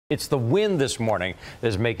It's the wind this morning that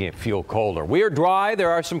is making it feel colder. We are dry.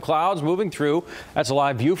 There are some clouds moving through. That's a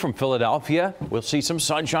live view from Philadelphia. We'll see some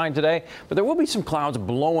sunshine today, but there will be some clouds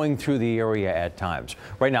blowing through the area at times.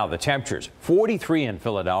 Right now, the temperatures 43 in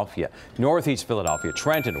Philadelphia, Northeast Philadelphia,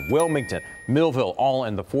 Trenton, Wilmington, Millville, all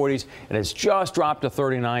in the 40s. And it's just dropped to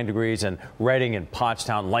 39 degrees in Reading and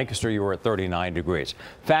Pottstown. Lancaster, you were at 39 degrees.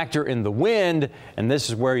 Factor in the wind, and this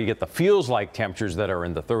is where you get the feels like temperatures that are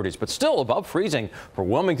in the 30s, but still above freezing for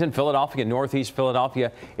Wilmington, Philadelphia, Northeast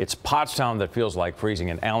Philadelphia. It's Pottstown that feels like freezing,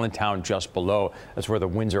 and Allentown just below. That's where the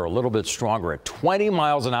winds are a little bit stronger at 20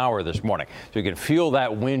 miles an hour this morning. So you can feel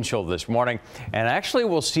that wind chill this morning, and actually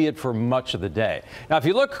we'll see it for much of the day. Now, if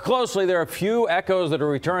you look closely, there are a few echoes that are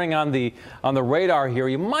returning on the radar here.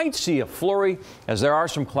 You might see a flurry as there are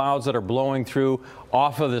some clouds that are blowing through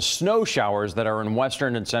off of the snow showers that are in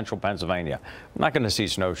western and central Pennsylvania. I'm not going to see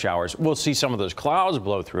snow showers. We'll see some of those clouds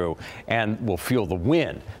blow through, and we'll feel the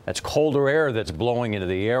wind. That's colder air that's blowing into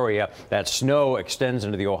the area. That snow extends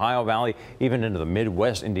into the Ohio Valley, even into the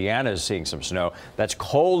Midwest. Indiana is seeing some snow. That's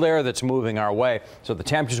cold air that's moving our way. So the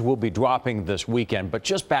temperatures will be dropping this weekend, but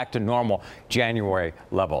just back to normal January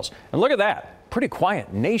levels. And look at that. Pretty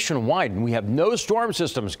quiet nationwide, and we have no storm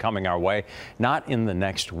systems coming our way, not in the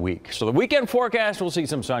next week. So the weekend forecast, we'll see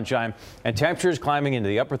some sunshine and temperatures climbing into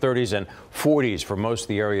the upper 30s and 40s for most of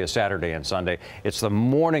the area Saturday and Sunday. It's the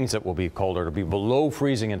mornings that will be colder. It'll be below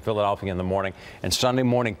freezing in Philadelphia in the morning, and Sunday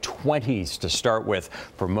morning 20s to start with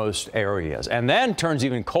for most areas, and then turns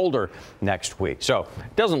even colder next week. So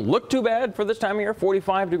it doesn't look too bad for this time of year.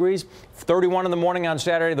 45 degrees, 31 in the morning on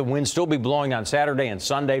Saturday. The wind still be blowing on Saturday and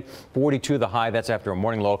Sunday. 42 the high. That's after a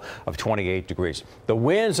morning low of 28 degrees. The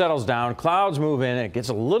wind settles down, clouds move in, and it gets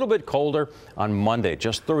a little bit colder on Monday,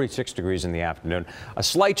 just 36 degrees in the afternoon. A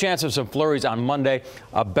slight chance of some flurries on Monday.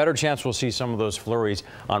 A better chance we'll see some of those flurries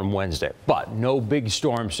on Wednesday, but no big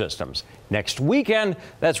storm systems. Next weekend,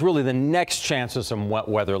 that's really the next chance of some wet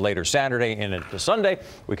weather later Saturday and into Sunday.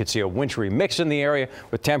 We could see a wintry mix in the area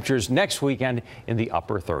with temperatures next weekend in the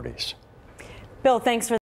upper 30s. Bill, thanks for